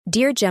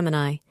Dear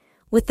Gemini,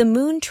 with the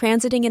moon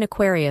transiting in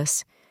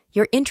Aquarius,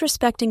 your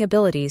introspecting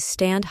abilities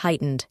stand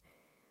heightened.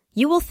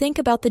 You will think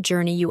about the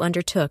journey you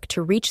undertook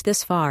to reach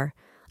this far,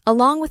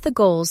 along with the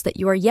goals that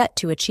you are yet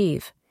to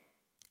achieve.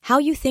 How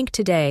you think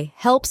today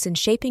helps in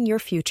shaping your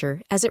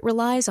future as it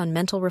relies on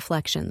mental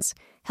reflections,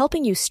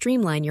 helping you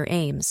streamline your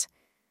aims.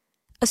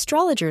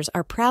 Astrologers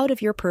are proud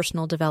of your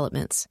personal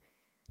developments.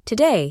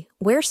 Today,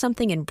 wear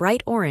something in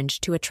bright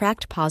orange to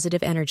attract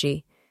positive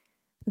energy.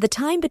 The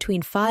time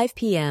between 5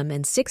 p.m.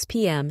 and 6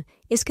 p.m.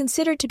 is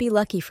considered to be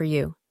lucky for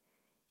you.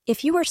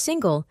 If you are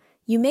single,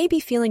 you may be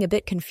feeling a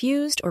bit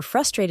confused or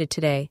frustrated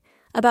today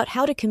about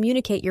how to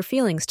communicate your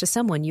feelings to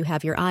someone you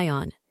have your eye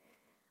on.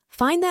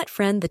 Find that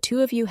friend the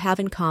two of you have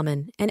in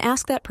common and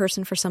ask that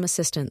person for some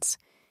assistance.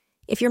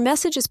 If your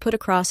message is put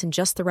across in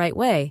just the right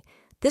way,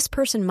 this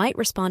person might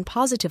respond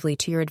positively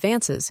to your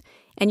advances,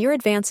 and your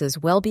advances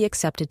will be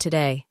accepted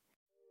today.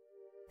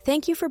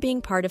 Thank you for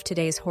being part of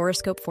today's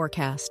horoscope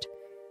forecast.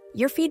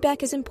 Your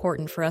feedback is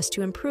important for us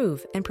to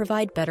improve and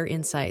provide better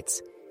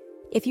insights.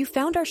 If you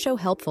found our show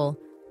helpful,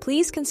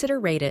 please consider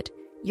rate it.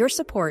 Your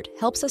support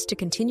helps us to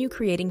continue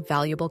creating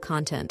valuable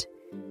content.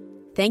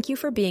 Thank you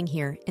for being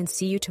here, and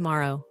see you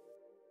tomorrow.